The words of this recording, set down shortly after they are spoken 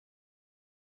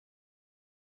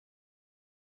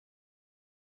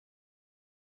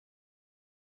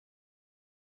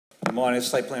Good morning.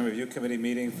 Site Plan Review Committee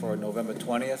meeting for November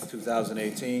 20th,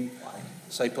 2018.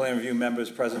 Site Plan Review members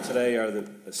present today are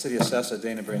the City Assessor,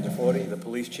 Dana Brangiforti, the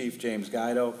Police Chief, James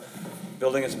Guido,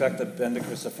 Building Inspector, Bender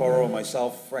Cristoforo,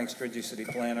 myself, Frank Strigi, City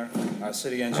Planner, our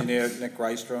City Engineer, Nick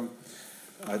Rystrom,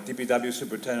 our DPW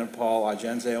Superintendent, Paul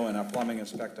Argenzio, and our Plumbing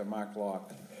Inspector, Mark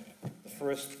Locke. The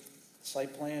first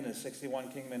site plan is 61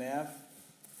 Kingman Ave.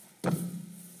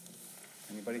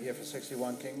 Anybody here for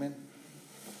 61 Kingman?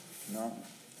 No?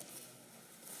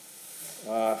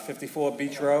 54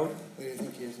 Beach Road. Where do you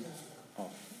think he is? Oh,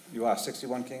 you are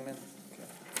 61 Kingman? Okay.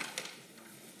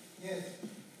 Yes.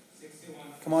 61.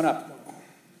 Come on up.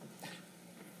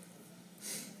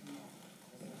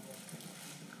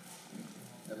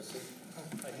 Have a seat.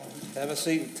 Have a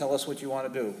seat and tell us what you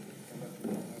want to do.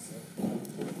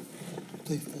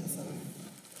 Please.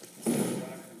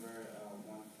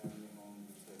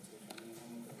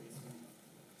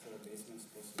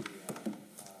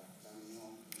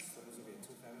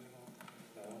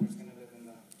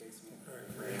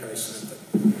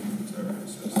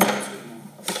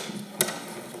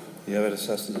 You have it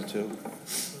assessed as a 2?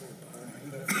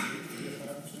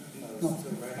 No,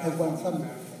 I want some.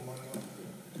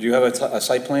 Do you have a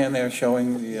site plan there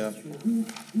showing the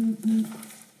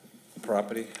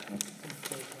property?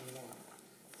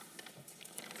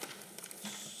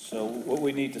 So what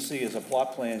we need to see is a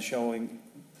plot plan showing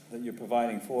that you're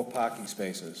providing 4 parking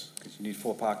spaces, because you need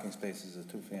 4 parking spaces as a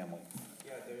 2-family.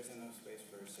 Yeah, there is enough space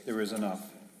for 6. There is enough.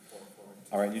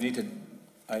 All right, you need to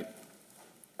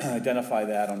identify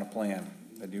that on the plan,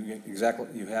 that you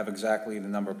have exactly the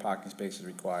number of parking spaces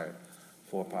required,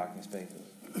 4 parking spaces.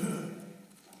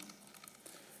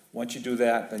 Once you do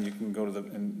that, then you can go to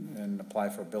and apply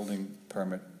for a building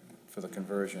permit for the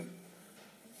conversion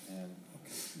and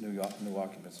new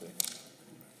occupancy.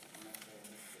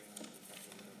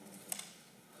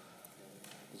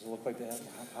 Does it look like they have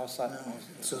outside?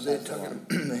 So they're talking,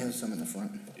 they have some in the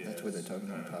front. That's where they're talking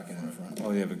about parking in the front.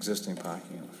 Oh, they have existing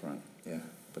parking in the front, Yeah,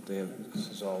 but they have, this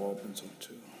is all open, so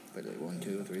 2. but like 1,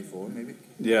 2, 3, 4, maybe?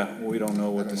 Yeah, we don't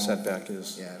know what I the don't know. setback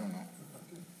is. Yeah, I don't know.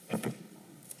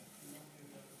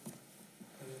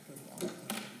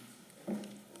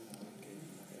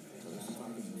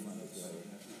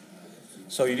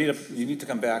 So you need to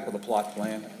come back with a plot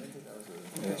plan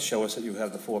and show us that you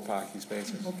have the 4 parking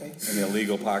spaces. Okay. And they're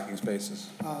legal parking spaces.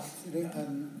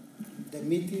 The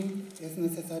meeting, is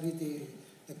necessary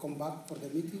to come back for the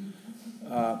meeting?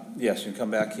 Yes, you can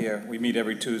come back here. We meet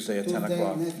every Tuesday at 10 Tuesday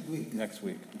o'clock. next week, Next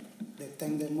week. the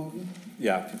 10 the morning?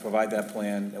 Yeah, if you provide that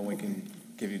plan, then we can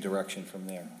give you direction from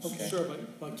there. Okay? Sure,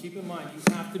 but keep in mind,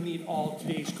 you have to meet all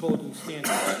today's code and standards.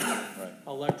 Right.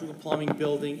 Electrical, plumbing,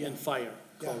 building, and fire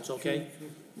codes, okay?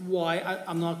 Why,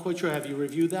 I'm not quite sure, have you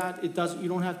reviewed that? It doesn't, you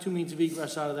don't have 2 means of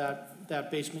egress out of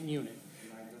that basement unit.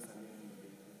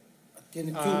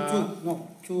 Tiene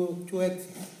two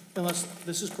exits. Unless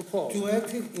this is proposed. 2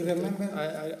 exits, you remember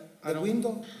I the don't,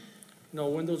 window? no,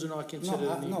 windows are not considered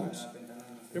an no. egress.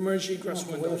 Emergency egress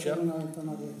No, windows, yeah. una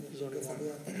ventana que salía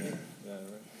también.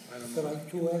 Pero hay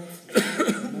 2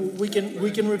 exits. We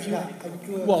can review, Yeah, hay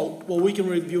 2 exits. well, we can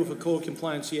review for code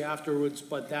compliance afterwards,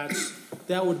 but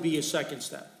that would be a second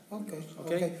step. Okay,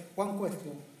 Okay. okay. One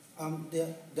question.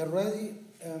 The ready,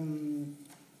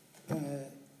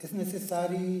 is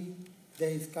necessary, that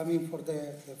is coming for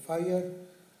the fire,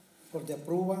 for the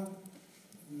approval.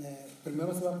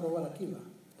 Primero se va a aprobar aquí, ¿va?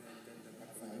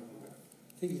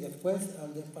 Sí, y después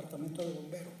al departamento de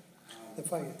bomberos, the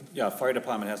fire. Yeah, fire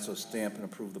department has to stamp and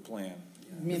approve the plan.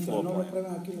 Mientras Floor no lo plan.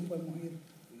 prueben aquí, no podemos ir.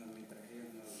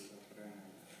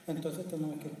 Entonces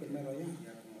tenemos que ir primero allá,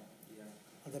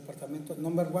 al departamento.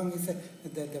 Number 1 is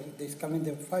the coming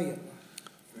the fire.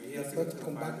 Después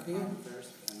come back here.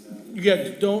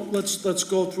 Yeah, let's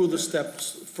go through the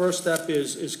steps. First step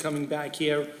is coming back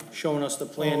here, showing us the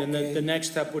plan, and then Okay. the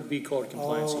next step would be code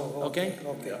compliance, Oh, okay?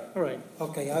 Okay, All right,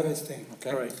 okay, I understand.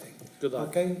 Okay. all right, good luck.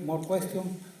 Okay, more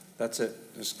questions? That's it.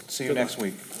 Just see you next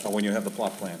week, or when you have the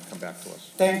plot plan, come back to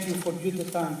us. Thank you for your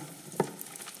time.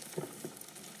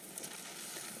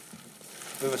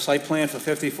 We have a site plan for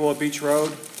 54 Beach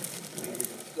Road.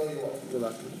 Good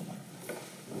luck.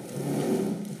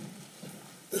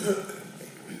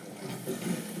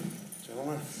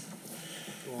 Gentlemen,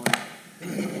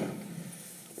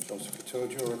 Joseph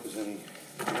Patojo representing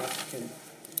the applicant.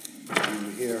 We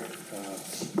were here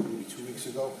maybe 2 weeks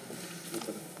ago with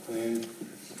a plan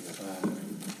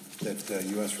that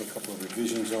you asked for a couple of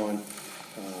revisions on.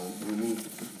 We moved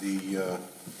the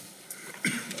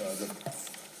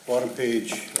bottom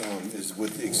page is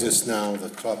what exists now. The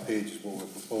top page is what we're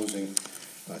proposing.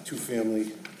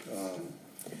 2-family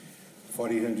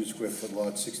 4,800 square foot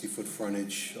lot, 60-foot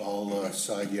frontage, all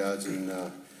side yards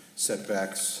and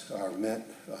setbacks are met.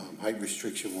 Height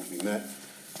restriction will be met.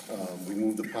 We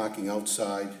moved the parking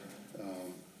outside,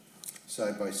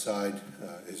 side by side,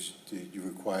 as you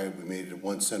required. We made it a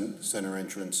one center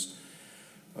entrance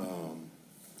on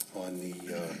the,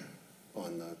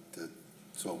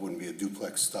 so it wouldn't be a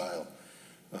duplex style.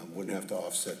 Wouldn't have to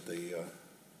offset the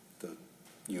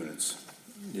units.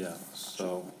 Yeah,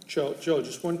 so, Joe,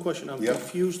 just one question. I'm Yeah.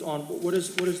 confused on, what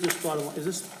is this bottom line?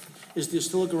 Is there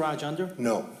still a garage under?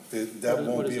 No, that What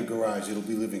won't is be a it? garage, it'll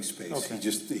be living space. Okay.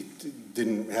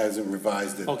 He hasn't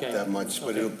revised it Okay, that much,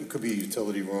 but okay. it could be a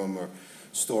utility room or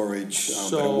storage, but it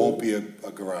So- won't be a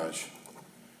garage.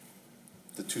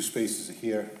 The two spaces are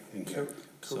here and here.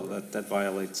 so that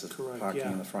violates the Correct, parking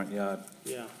yeah. in the front yard,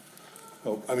 Yeah.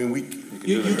 Oh, I mean, we,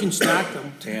 You can stack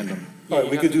them. tandem. All right,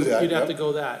 Yeah, we you'd could have do to- that, You'd have yep. to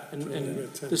go that, and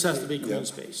this has to be green Yep.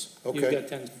 space. Okay. You've got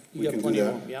 10, We you got can do plenty of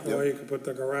that. room, yeah? Yep. Or you could put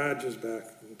the garages back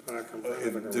and park in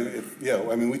front of the garage. Yeah,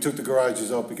 I mean, we took the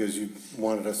garages out because you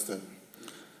wanted us to,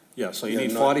 Yeah, so you Yeah,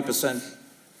 need not- 40%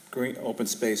 green, open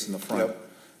space in the front. Yep.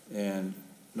 And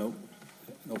no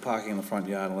parking in the front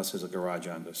yard unless there's a garage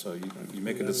under, so you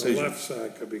make a And then decision. the left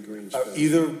side could be green space.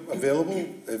 either available,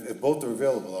 if both are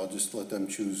available, I'll just let them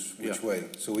choose which Yeah. way.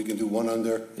 So we can do one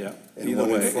under Yeah, and either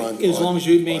one in way. front. As or- long as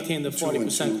you or maintain the 2 and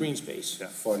 40% 2, green space. Yeah.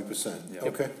 40%, Yeah.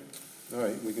 okay. All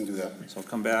right, we can do that. So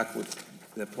come back with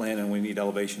the plan, and we need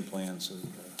elevation plans of the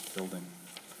building.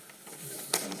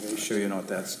 Make sure you're not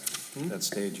that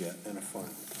stage yet. And a front,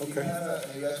 You okay. have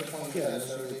you guys are planning to have a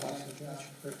survey plan?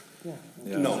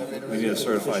 Yeah. No. We need a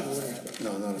certified,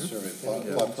 No, not a survey,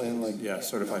 plot plan like, yeah,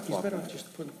 certified He's plot better plan. off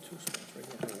just putting 2 spots right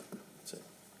here. That's it,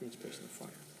 green space in the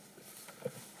front.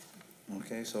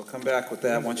 Okay, so come back with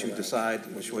that once you decide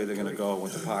which way they're gonna go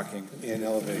with the parking and and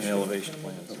elevation. elevation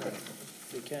plans.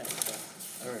 You can.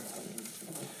 All right.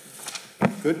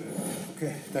 Good?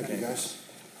 Okay, thank you, Okay. guys.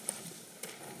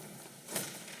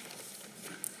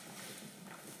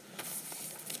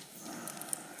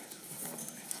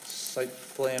 Site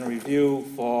plan review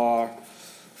for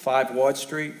 5 Ward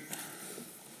Street.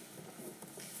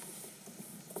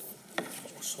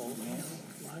 Solar panel,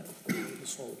 why, the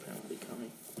solar panel be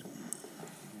coming?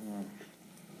 No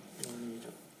need.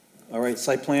 All right,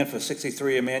 site plan for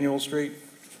 63 Emmanuel Street.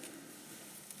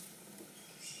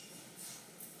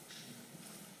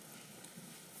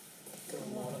 Good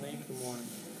morning. Good morning.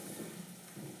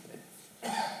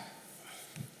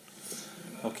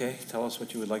 Okay, tell us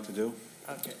what you would like to do.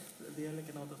 Ok, dígale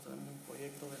que nosotros tenemos un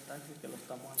proyecto de taxi que lo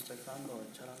estamos empezando a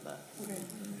echar a andar. Okay.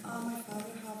 My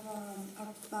father have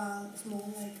a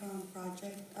small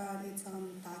project, it's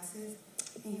taxes,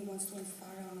 and he wants to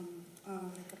start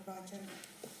like a project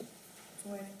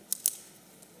for it.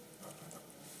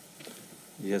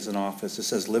 He has an office, it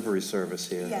says livery service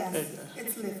here. Yes,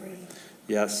 it's livery.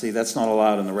 Yeah, see, that's not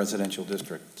allowed in the residential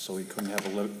district, so we couldn't have a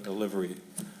livery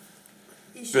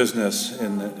It should business be,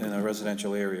 in a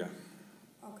residential area.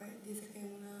 Okay, dice que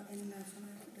en la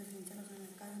zona residencial, o sea, en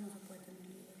la calle no se puede tener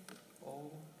livery. O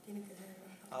Tiene que ser,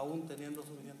 aún teniendo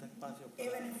suficiente espacio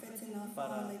even if it's enough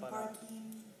para- like para-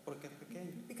 parking, porque es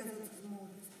pequeño. because it's small.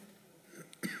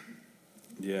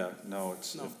 Yeah, no,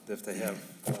 it's, No. if they have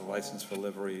a license for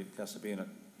livery, it has to be in a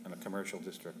commercial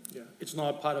district. Yeah, it's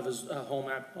not part of his home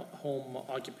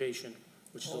occupation,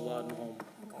 which is allowed in the home.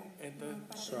 Okay. Entonces,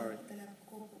 Para Sorry. de la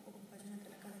ocupación de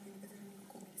la casa tiene que ser un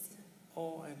comercial.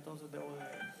 o entonces debo de,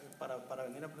 para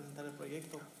venir a presentar el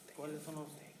proyecto, ¿cuáles son los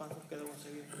pasos que debo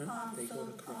seguir? For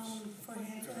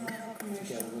him to have a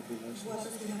commercial, what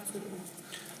does he have to do?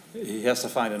 He has to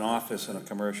find an office in a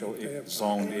commercial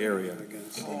zoned area, And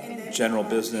then- general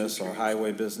business or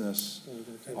highway business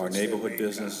or neighborhood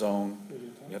business zone.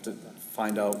 You have to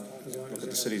find out, look at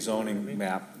the city zoning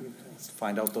map,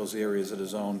 find out those areas that are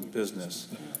zoned business,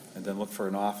 and then look for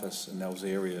an office in those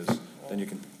areas. Then you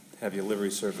can have your livery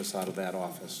service out of that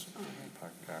office.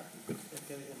 Park car. Es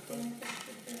que entonces, Tiene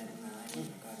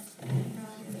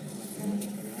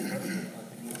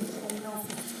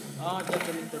que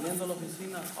tener una teniendo la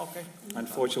oficina, ok.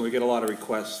 Unfortunately, we get a lot of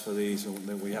requests for these, and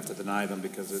then we have to deny them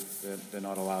because they're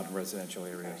not allowed in residential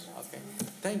areas. Okay.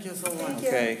 Thank you so much.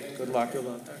 Okay, good luck. Good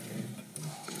luck.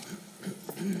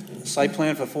 Site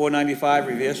plan for 495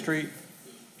 Revere Street.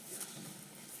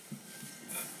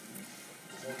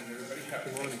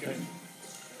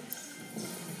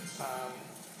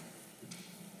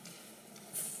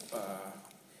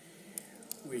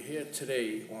 We're here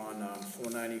today on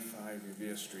 495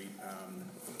 Revere Street.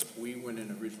 We went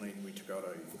in originally, we took out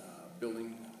a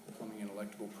building, plumbing and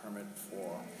electrical permit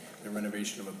for the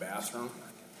renovation of a bathroom,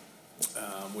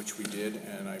 which we did,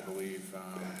 and I believe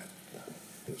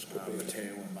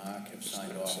Mateo and Mark have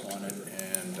signed off on it,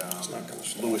 and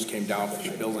Lewis came down for the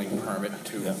building permit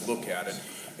to look at it,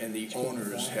 and the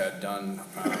owners had done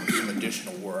some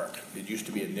additional work. It used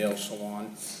to be a nail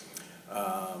salon,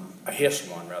 a hair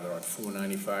salon rather, on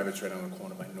 495, it's right on the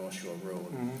corner by North Shore Road.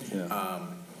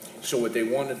 So what they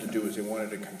wanted to do is they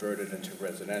wanted to convert it into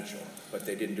residential, but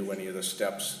they didn't do any of the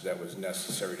steps that was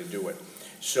necessary to do it.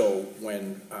 So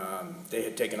when they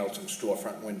had taken out some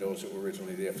storefront windows that were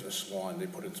originally there for the salon, they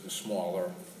put in some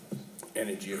smaller,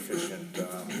 energy efficient,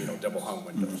 double hung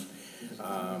windows.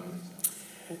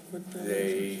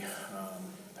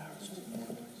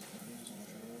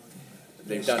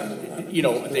 They've done,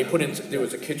 they put in, there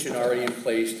was a kitchen already in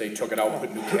place, they took it out,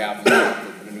 put new cabinets,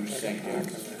 put a new sink in.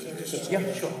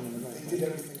 Yeah, sure. They did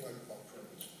everything like about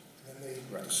permits, and then they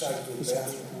decided to do a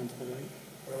bathroom.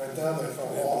 When I went down there, I found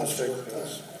all this work done.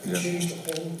 They changed the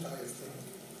whole entire thing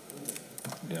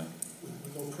Yeah. with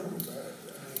no permits.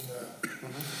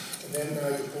 And then you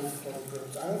pull the plumbing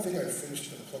permits. I don't think I finished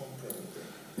the plumbing permit there.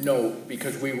 No,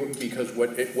 because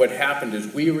what happened is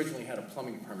we originally had a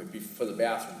plumbing permit for the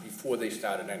bathroom before they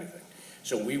started anything.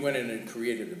 So we went in and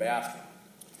created the bathroom.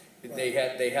 They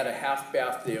had a half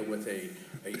bath there with a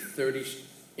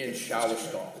 30-inch shower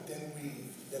stall. But then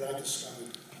I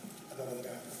discovered another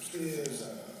bathroom upstairs, a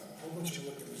whole bunch of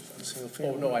liquor stuff.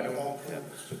 Oh, no, I don't, All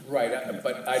permits. right,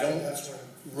 but I don't, That's when.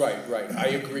 right, I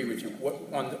agree with you.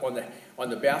 On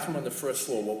the bathroom on the first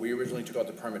floor, what we originally took out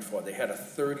the permit for, they had a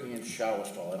 30-inch shower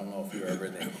stall. I don't know if you were ever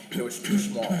in there. It was too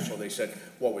small, so they said,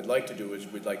 what we'd like to do is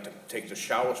we'd like to take the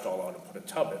shower stall out and put a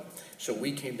tub in. So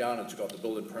we came down and took out the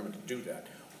building permit to do that.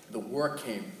 The work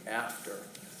came after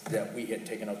that we had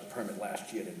taken out the permit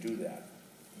last year to do that.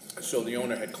 So the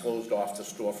owner had closed off the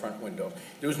storefront window.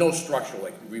 There was no structure,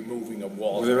 like removing of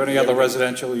walls. Were there any other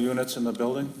residential units in the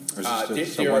building? Or is this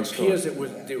just There one store? appears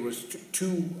there was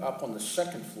two up on the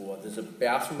second floor. There's a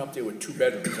bathroom up there with 2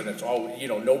 bedrooms, and it's all,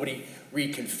 nobody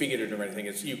reconfigured it or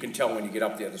anything. You can tell when you get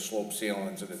up there, the slope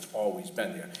ceilings, and it's always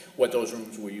been there. What those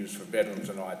rooms were used for bedrooms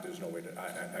or not, there's no way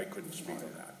to, I couldn't speak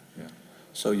on that. Yeah.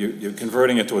 So you're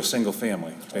converting it to a single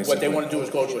family, basically? What they want to do is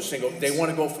go to a single, they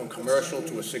want to go from commercial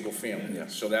to a single family. Yeah.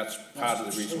 So that's part of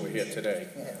the reason we're here today.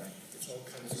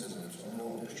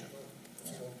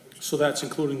 So that's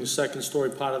including the second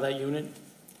story part of that unit?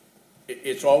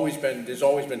 There's always been 2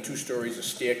 stories, the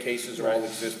staircases are all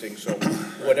existing, so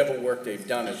whatever work they've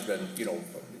done has been,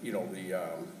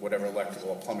 whatever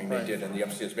electrical or plumbing they did in the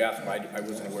upstairs bathroom, I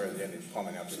wasn't aware of any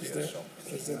plumbing upstairs, so.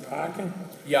 Is there parking?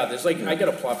 Yeah, I got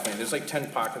a plot plan, there's like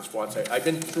 10 parking spots. I've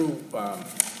been through a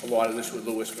lot of this with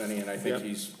Louis Finney, and I think Yep.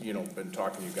 he's, been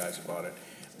talking to you guys about it.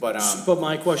 But, But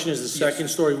my question is, the second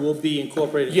story will be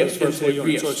incorporated into yes, the first floor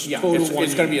unit, so it's total one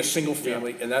it's gonna be a unit. single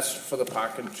family, and that's for the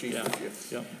parking, chief.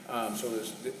 Yeah, yeah. So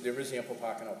there is ample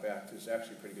parking out back, there's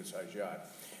actually a pretty good sized yard.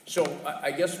 So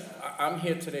I guess I'm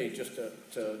here today just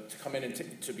to come in and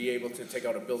to be able to take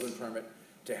out a building permit,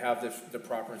 to have the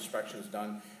proper inspections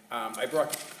done. I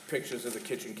brought pictures of the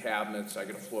kitchen cabinets, I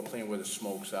got a floor plan where the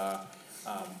smokes are.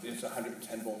 It's a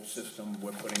 110-volt system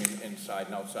we're putting in inside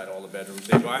and outside all the bedrooms.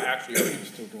 They've actually,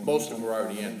 most of them were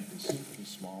already in.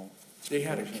 They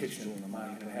had a kitchen, and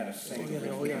it had a sink.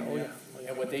 Oh, yeah.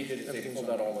 And what they did is they pulled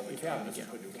out all of the cabinets and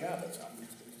put new cabinets on.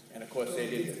 And of course, they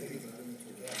did.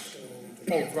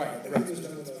 Oh, right,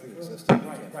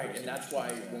 and that's why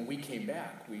when we came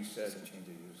back, we said,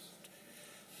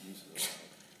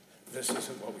 this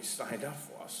isn't what we signed up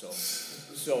for, so,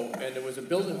 and there was a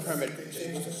building permit.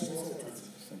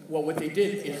 Well, what they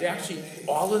did is actually,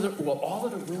 all of the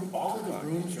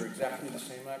rooms are exactly the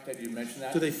same, like that, you mentioned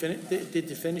that? Do they did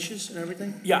the finishes and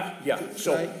everything? Yeah, Can I take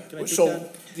so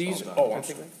that? these, Can I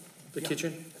take that? The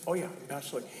kitchen? Oh, yeah,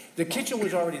 absolutely. The kitchen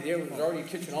was already there, there was already a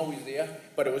kitchen always there,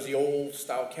 but it was the old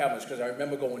style cabinets, because I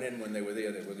remember going in when they were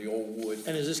there, they were the old wood.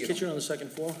 And is this kitchen on the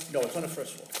second floor? No, it's on the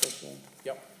first floor. First floor.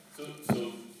 Yep. I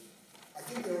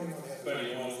think they only want to have.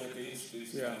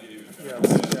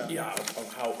 Yeah,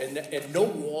 of how, and no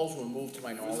walls were moved to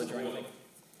my knowledge or anything.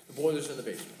 The boiler's in the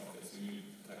basement.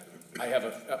 I have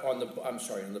on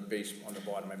the basement, on the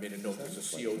bottom, I made a note, there's a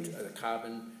CO2, a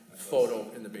carbon photo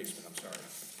in the basement, I'm sorry.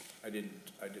 I didn't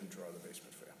draw the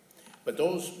basement for you. But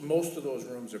most of those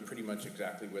rooms are pretty much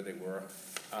exactly where they were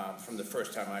from the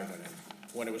first time I went in.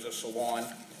 When it was a salon,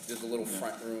 there's a little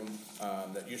front room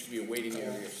that used to be a waiting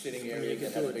area, sitting area,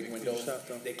 that had big windows.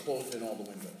 They closed in all the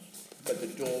windows. But the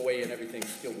doorway and everything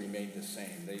still remained the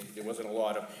same. There wasn't a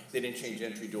lot of, they didn't change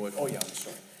entry doors. Oh, yeah, I'm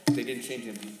sorry. They didn't change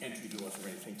any entry doors or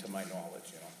anything to my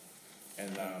knowledge,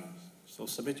 And So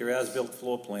submit your as-built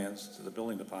floor plans to the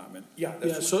building department. Yeah,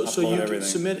 Yeah, that's, so Upload you can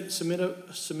everything.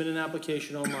 submit an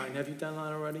application online. Have you done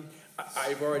that already?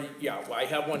 I've already, yeah, well, I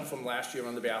have one from last year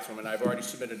on the bathroom, and I've already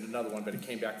submitted another one, but it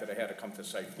came back that I had to come to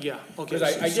site plan. Yeah, okay. 'Cause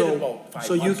I did so- it about 5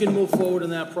 So you months can ago. move forward in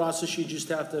that process, you just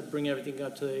have to bring everything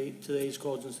up to today's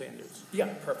codes and standards. Yeah,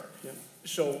 perfect. Yeah.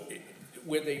 So,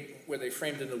 where they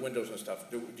framed in the windows and stuff,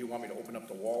 do you want me to open up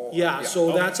the wall? Yeah, so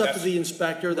okay, that's up to the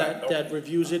inspector that, Right, that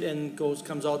reviews it and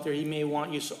comes out there. He may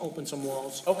want you to open some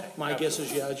walls. Okay, My guess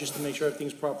is, yeah, just to make sure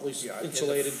everything's properly Yeah, in the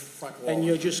insulated. front wall. And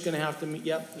you're just gonna have to meet,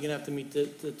 yep, you're gonna have to meet the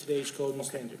today's code and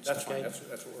standards, That's fine, okay?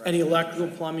 that's what we're. Any electrical,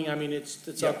 plumbing, I mean, it's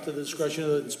up Yeah. to the discretion of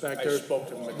the I inspector, spoke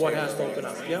to what Mateo. has to open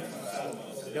up, yep,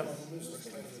 yep.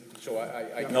 So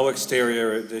I. No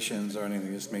exterior additions or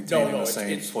anything, just No, maintaining no, the it's same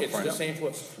the footprint. same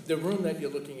foot. The room that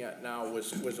you're looking at now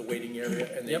was a waiting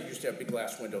area, and they Yep. used to have big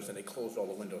glass windows, and they closed all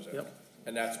the windows in. Yep.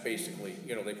 And that's basically,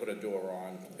 they put a door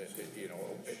on,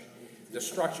 the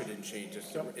structure didn't change.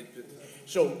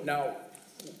 So now,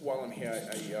 while I'm here,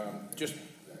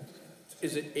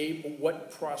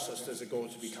 what process does it go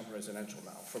to become residential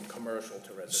now, from commercial to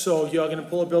residential? So you're gonna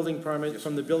pull a building permit,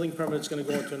 from the building permit, it's gonna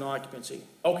go into an occupancy.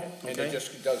 Okay, and Okay. it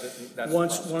just does it, and that's the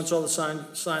Once, process. once all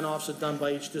the sign-offs are done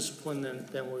by each discipline,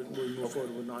 then we move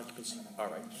forward with an occupancy. All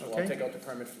right, so I'll Okay. take out the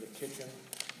permit for the kitchen,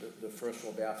 the first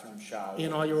floor bathroom, shower.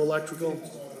 And all your electrical,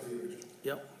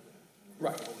 yep.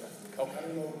 Right, okay. I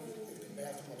don't know if the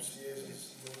bathroom upstairs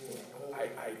is new or old.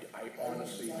 I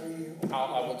honestly, I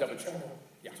will double check.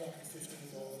 Yeah, Talking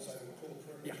 $15, I would pull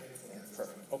a yeah, permit for it.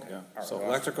 perfect, okay. Yeah, All right, so well,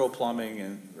 electrical, plumbing,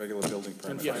 and regular building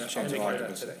permit, Yeah, I'll change take of care of that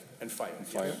occupancy. today, and fire. And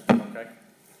fire. yes, Okay.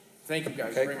 Thank you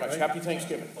guys Okay. very much. Happy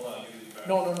Thanksgiving.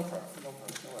 No problem, no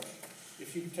rush.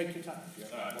 If you take your time, if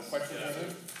you have more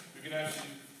questions. We can actually,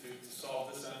 to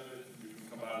solve this end of it, we can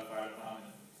come out of the fire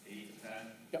department 8 to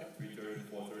 10. Yep. 3:30 to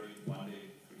 4:30, Monday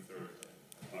through Thursday.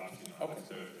 Obviously not Okay.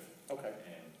 Thursday, Okay,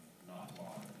 and not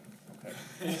tomorrow.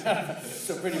 okay.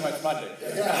 So pretty much Monday.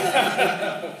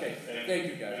 Okay, thank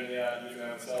you guys. And we can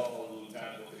have a little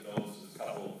time to look at those, there's a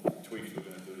couple tweaks we're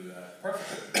gonna do to that.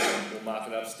 Perfect. We'll mark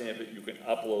it up, stamp it, you can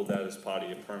upload that as part of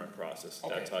your permit process.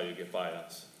 Okay. That's how you get by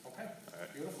us. Okay,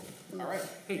 beautiful. All right.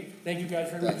 Hey, thank you guys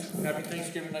very much. Happy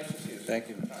Thanksgiving, nice to see you. Thank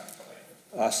you. All right,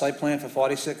 bye-bye. Site plan for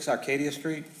 46 Arcadia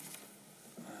Street.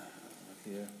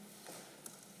 Here.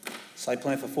 Site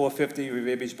plan for 450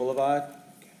 Revere Beach Boulevard.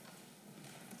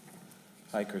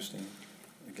 Hi, Christine,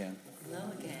 again.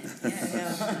 Hello again. Yeah,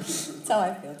 I know. That's how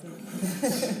I feel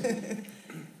too.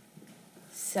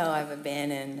 So I've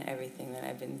abandoned everything that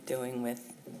I've been doing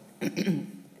with the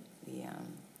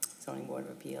zoning board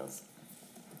of appeals.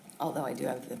 Although I do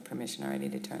have the permission already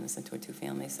to turn this into a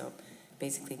two-family, so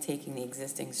basically taking the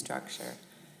existing structure,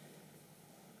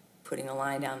 putting a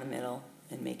line down the middle,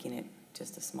 and making it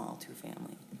just a small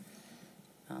two-family.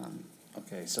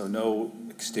 Okay, so no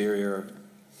exterior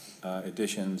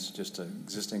additions, just an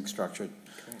existing structure,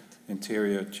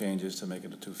 interior changes to make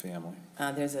it a two-family.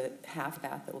 There's a half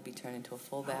bath that will be turned into a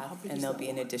full How bath, big and is there'll that be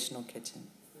an one? additional kitchen,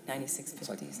 It's like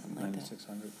 9650, something like that.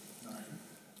 9,600.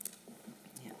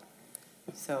 Yeah.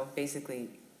 So basically,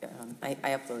 I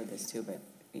uploaded this too, but,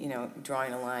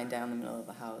 drawing a line down the middle of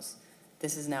the house.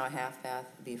 This is now a half bath,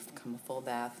 it'll become a full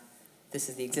bath. This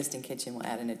is the existing kitchen, we'll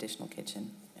add an additional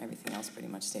kitchen. Everything else pretty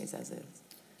much stays as is.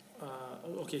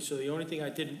 Okay, so the only thing I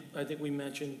think we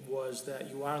mentioned was that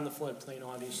you are in the floodplain,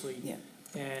 obviously. Yeah.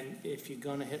 And if you're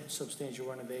gonna hit substantial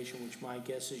renovation, which my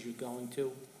guess is you're going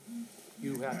to,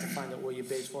 you have to find out where your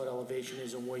base flood elevation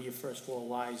is and where your first floor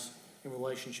lies in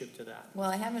relationship to that. Well,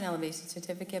 I have an elevation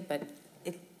certificate, but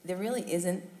there really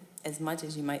isn't as much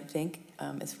as you might think,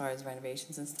 as far as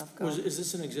renovations and stuff go. Is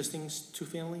this an existing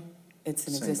two-family? It's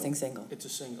an Single. existing single. It's a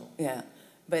single. Yeah,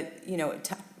 but,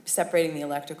 separating the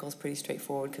electrical is pretty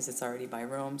straightforward because it's already by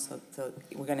room, so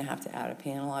we're gonna have to add a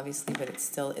panel, obviously, but it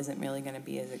still isn't really gonna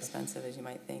be as expensive as you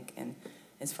might think. And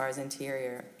as far as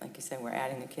interior, like you said, we're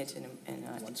adding the kitchen and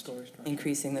One-story structure.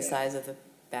 increasing the size of the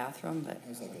bathroom, but,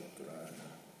 It's like a garage.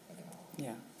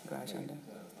 yeah, garage under.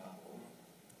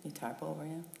 You tarp over,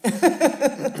 yeah?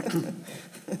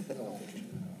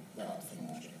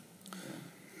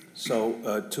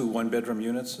 So, 2 one-bedroom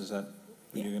units, is that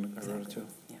what you're gonna convert it to?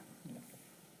 Yeah.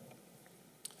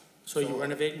 So you're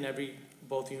renovating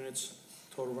both units,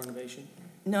 total renovation?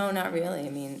 No, not really. I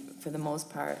mean, for the most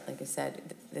part, like I said,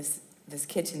 this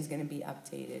kitchen's gonna be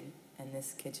updated, and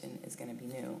this kitchen is gonna be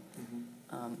new.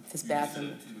 This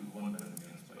bathroom.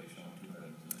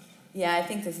 Yeah, I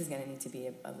think this is gonna need to be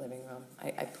a living room.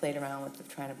 I played around with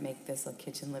trying to make this a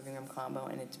kitchen living room combo,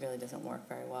 and it really doesn't work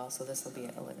very well, so this will be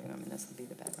a living room, and this will be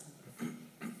the bedroom.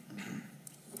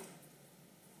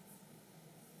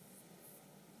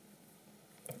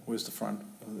 Where's the front?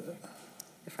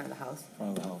 The front of the house,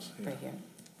 Front of the house, here. right here.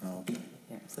 Oh, okay.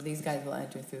 Yeah, so these guys will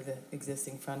enter through the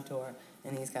existing front door,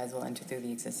 and these guys will enter through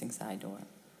the existing side door.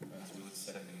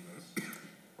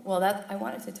 Well, I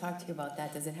wanted to talk to you about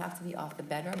that. Does it have to be off the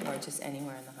bedroom or just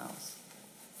anywhere in the house?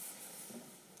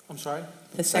 I'm sorry?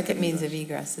 The second means of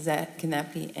egress, can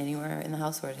that be anywhere in the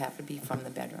house, or it have to be from the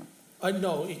bedroom?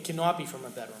 No, it cannot be from a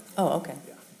bedroom. Oh, okay.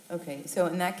 Yeah. Okay, so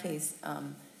in that case,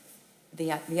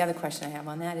 the other question I have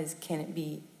on that is, can it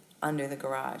be under the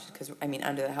garage? Because, I mean,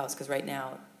 under the house, because right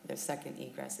now, the second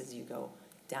egress is you go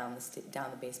down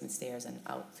the basement stairs and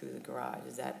out through the garage.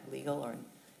 Is that legal, or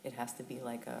it has to be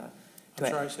like a? I'm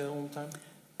sorry, say that one more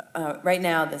time? Right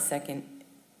now, the second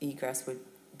egress would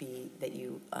be that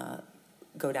you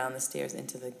go down the stairs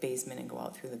into the basement and go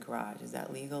out through the garage. Is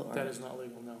that legal? Or? That is not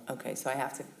legal, no. Okay, so I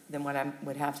have to, then what I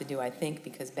would have to do, I think,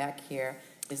 because back here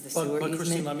is the sewer But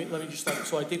Christine, easement. let me just start.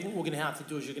 So I think what we're gonna have to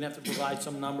do is you're gonna have to provide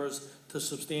some numbers to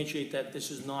substantiate that this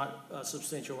is not a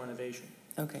substantial renovation.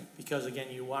 Okay, Because again,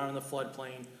 you are in the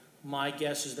floodplain. My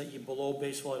guess is that you're below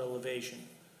base flood elevation.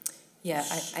 yeah,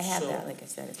 I have So- that, like I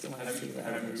said, if you want to see that.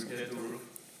 Have you hit the roof?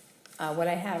 What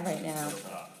I have right now,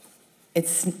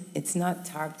 it's not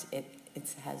tarped, it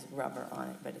has rubber on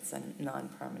it, but it's a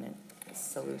non-permanent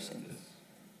solution.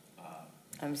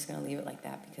 I'm just gonna leave it like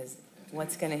that, because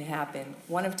what's gonna happen,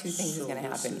 one of two things is So gonna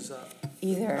this happen. is,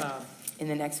 Either in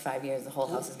the next 5 years, the whole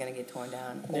house is gonna get torn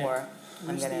down, or I'm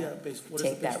where's the, gonna what is the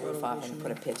take that base flood roof off and elevation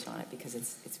put a now? pitch on it, because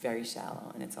it's very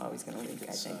shallow, and it's always gonna leak, I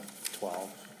It's think. 12.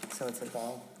 So it's a,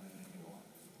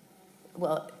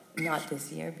 well, not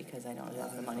this year, because I don't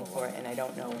have the money for it, and I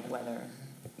don't know whether,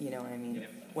 you know what I mean,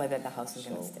 whether the house is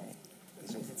gonna So- stay.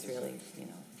 Because it's really, you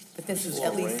know, but this This is, is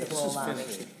at least great. it This will is allow me to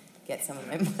finished. get some of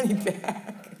my money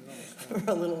back for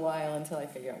a little while until I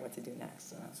figure out what to do next,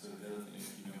 so.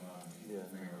 Yeah.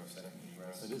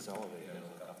 It is elevated. I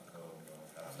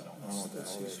don't know what the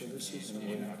elevation is.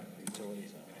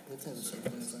 Utilities are. Let's have a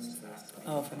second one first.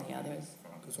 Oh, from the others?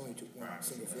 There's only one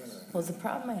single family. Well, the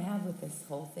problem I have with this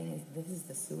whole thing is this is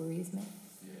the sewer easement.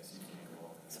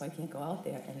 So I can't go out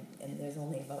there, and there's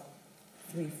only about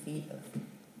 3 feet of,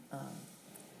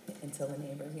 until the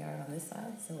neighbor's yard on this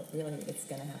side, so really, it's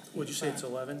gonna have to be. Would you say it's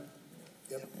front. 11?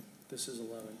 Yep. This is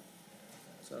 11.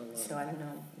 So 11. So I don't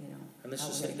know, you know. And this how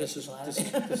is, we're gonna this get is, people out of this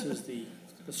is, there. this is the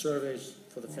surveys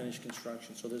for the finished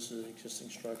construction, so this is an existing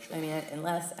structure. I mean,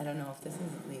 unless, I don't know if this is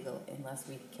legal, unless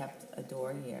we kept a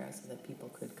door here so that people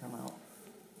could come out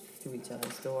through each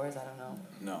other's doors, I don't know.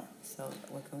 No. So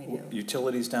what can we do?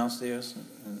 Utilities downstairs,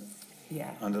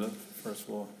 Yeah, under the first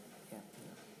floor? yeah.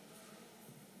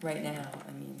 Right now,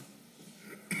 I mean,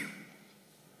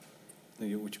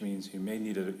 Which means you may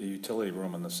need a utility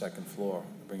room on the second floor,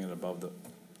 bring it above the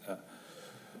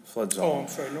flood Oh, zone. I'm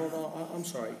sorry,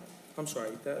 no, I'm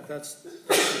sorry, that's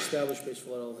the established base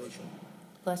flood elevation.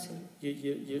 bless you,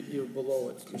 You're below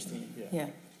it, Christine, yeah,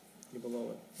 you're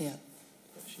below it, yeah,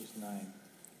 She's 9,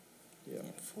 yeah.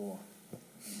 4.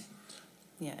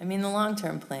 yeah. I mean, the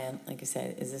long-term plan, like I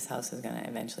said, is this house is gonna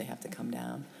eventually have to come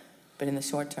down. But in the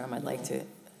short term, I'd like to,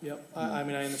 Yep, I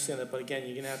mean, I understand that, but again,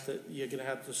 you're gonna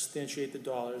have to substantiate the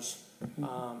dollars. you so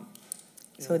know,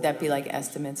 would that be we're like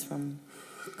estimates from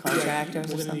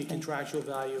contractors or We're gonna need something? contractual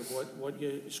value of what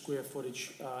your square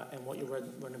footage, and what your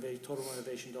total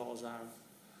renovation dollars are,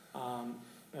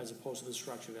 as opposed to the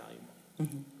structure value.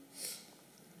 Mhm.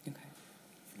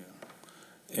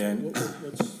 Okay. And What's the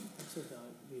value,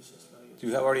 the assessed value? do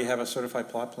you already have a certified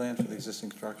plot plan for the existing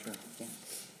structure? Yeah.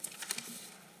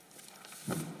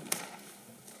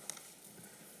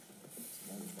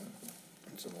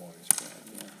 It's a mortgage plan,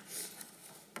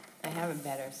 yeah. I have a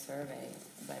better survey,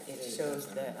 but it shows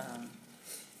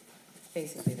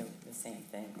basically the same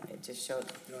thing. It just shows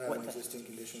You don't have what any the, existing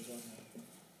conditions on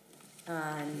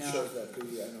there? It no. shows that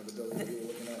previous, I know the building you were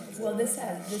looking at. Well, this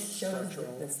shows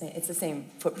the same, it's the same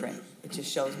footprint. It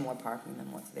just shows more parking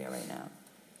than what's there right now.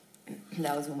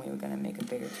 That was when we were gonna make a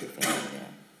bigger two-family there.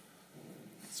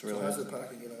 It's So really how's the a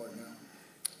parking gonna work now?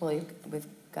 Well, we've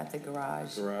got the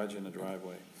garage garage and a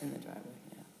driveway. in the driveway,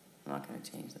 yeah. I'm not gonna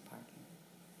change the parking.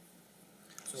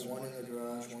 So one in the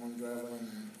garage, one in the driveway,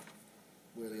 and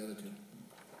where are the other two?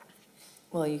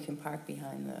 Well, you can park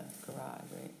behind the garage,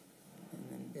 right? And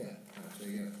then, Yeah, so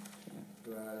you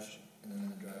got garage, and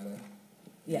then the driveway,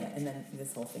 yeah, and then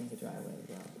this whole thing's a driveway as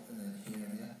well, and then here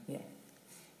and there. yeah.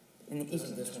 And each,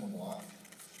 Isn't this one block?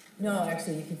 no,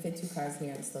 actually, you can fit 2 cars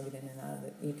here and still get in and out of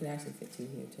it. You can actually fit 2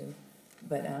 here too.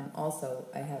 But also,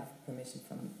 I have permission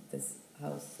from this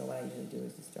house, so what I usually do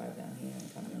is just drive down here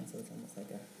and come in, so it's almost like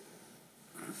a,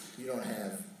 You don't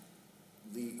have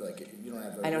like, you don't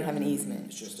have. I don't have an easement.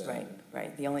 It's just a.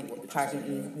 Right, the only What-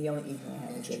 parking, the only easement I have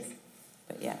is Handshake. this.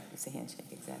 But yeah, it's a handshake,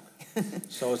 exactly.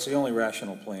 So it's the only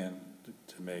rational plan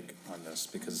to make on this,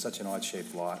 because it's such an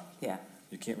odd-shaped lot. Yeah,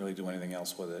 You can't really do anything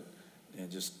else with it, and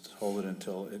just hold it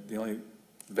until, the only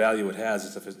value it has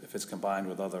is if it's combined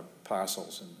with other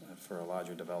parcels and for a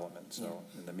larger development. So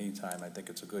in the meantime, I think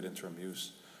it's a good interim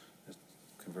use,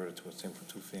 convert it to a single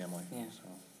two-family. Yeah.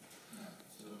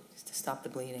 So. just to stop the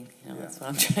bleeding, Yeah. that's what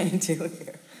I'm trying to do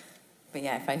here. But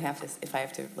yeah, if I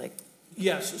have to like,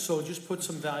 Yes, so just put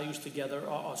some values together,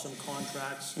 or some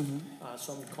contracts,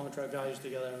 some contract values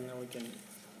together, and then we can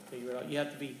figure it out. You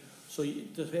have to be, so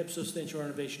to have substantial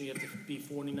renovation, you have to be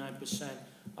 49%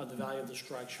 of the value of the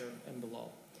structure and below,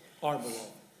 or below.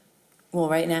 well,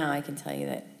 right now, I can tell you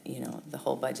that, the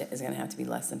whole budget is gonna have to be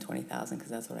less than 20,000,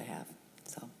 because that's what I have,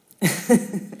 so.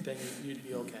 Then you'd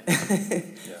be okay.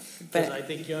 Yeah. Because I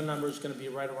think your number is gonna be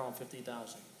right around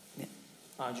 50,000. Yeah.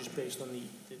 Just based on the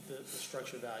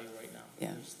structure value right now. Yeah.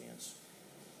 as it stands.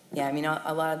 Yeah, I mean,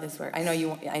 a lot of this work, I know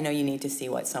you need to see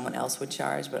what someone else would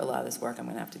charge, but a lot of this work I'm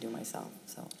gonna have to do myself,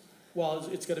 so. Well,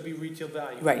 it's gonna be retail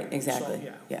value. Right, So, exactly,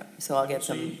 yeah. yeah, so I'll get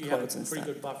So some you have quotes a and pretty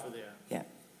stuff, good buffer there. yeah.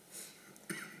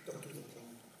 Don't do the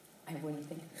plumbing. I wouldn't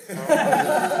think.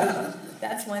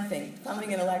 That's one thing,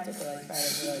 plumbing and electrical, I try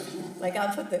to avoid. Like,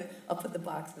 I'll put the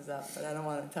boxes up, but I don't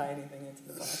wanna tie anything into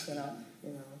the box,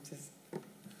 just.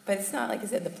 But it's not, like I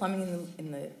said, the plumbing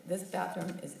this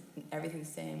bathroom is, everything's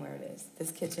staying where it is.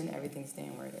 This kitchen, everything's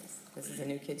staying where it is. This is a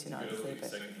new kitchen, obviously,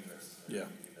 but. Yeah.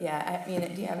 Yeah, I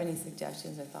mean, do you have any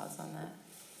suggestions or thoughts on that?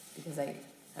 Because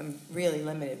I'm really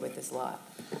limited with this lot.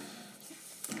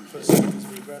 For the citizens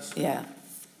regress. Yeah,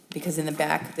 because in the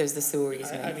back, there's the sewer I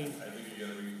easement. mean, I think you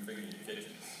gotta reconfigure your kitchens,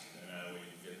 and that way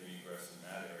you get regress in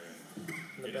that area.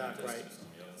 in the Get back, right, distance on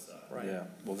the other side. right. Yeah,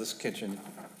 well, this kitchen,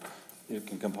 you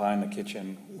can combine the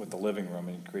kitchen with the living room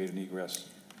and create an egress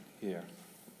here.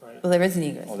 Right. Well, there is an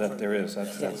egress. Oh, there is,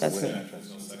 that's Yeah, the that's living it.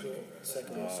 entrance.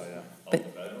 Second, Oh, yeah.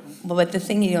 But the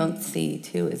thing you don't see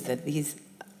too is that these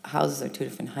houses are two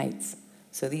different heights.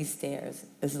 So these stairs,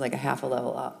 this is like a half a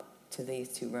level up to these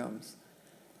two rooms.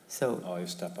 So, Oh, you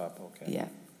step up, okay. yeah.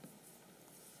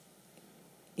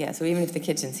 Yeah, so even if the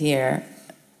kitchen's here,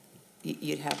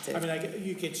 you'd have I to, mean,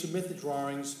 you could submit the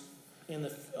drawings and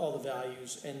all the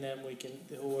values, and then we can,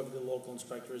 whoever the local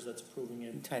inspector is that's approving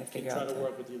it. Try to can figure Try out to the-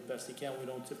 work with you the best he can. We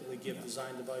don't typically give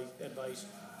design advice,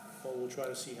 but we'll try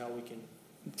to see how we can.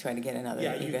 try to get another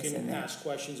Yeah, you egress in can there. ask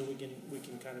questions, and we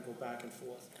can kind of go back and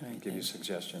forth. All right, Give you thanks.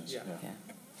 suggestions, Yeah. yeah. Yeah.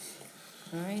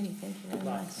 All righty, thank you very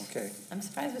much. Okay. I'm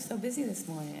surprised we're so busy this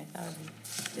morning. I thought it'd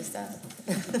be just us.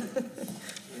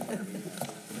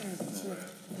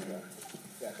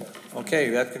 Okay,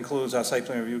 that concludes our site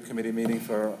plan review committee meeting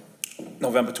for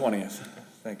November 20th.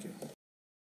 Thank you.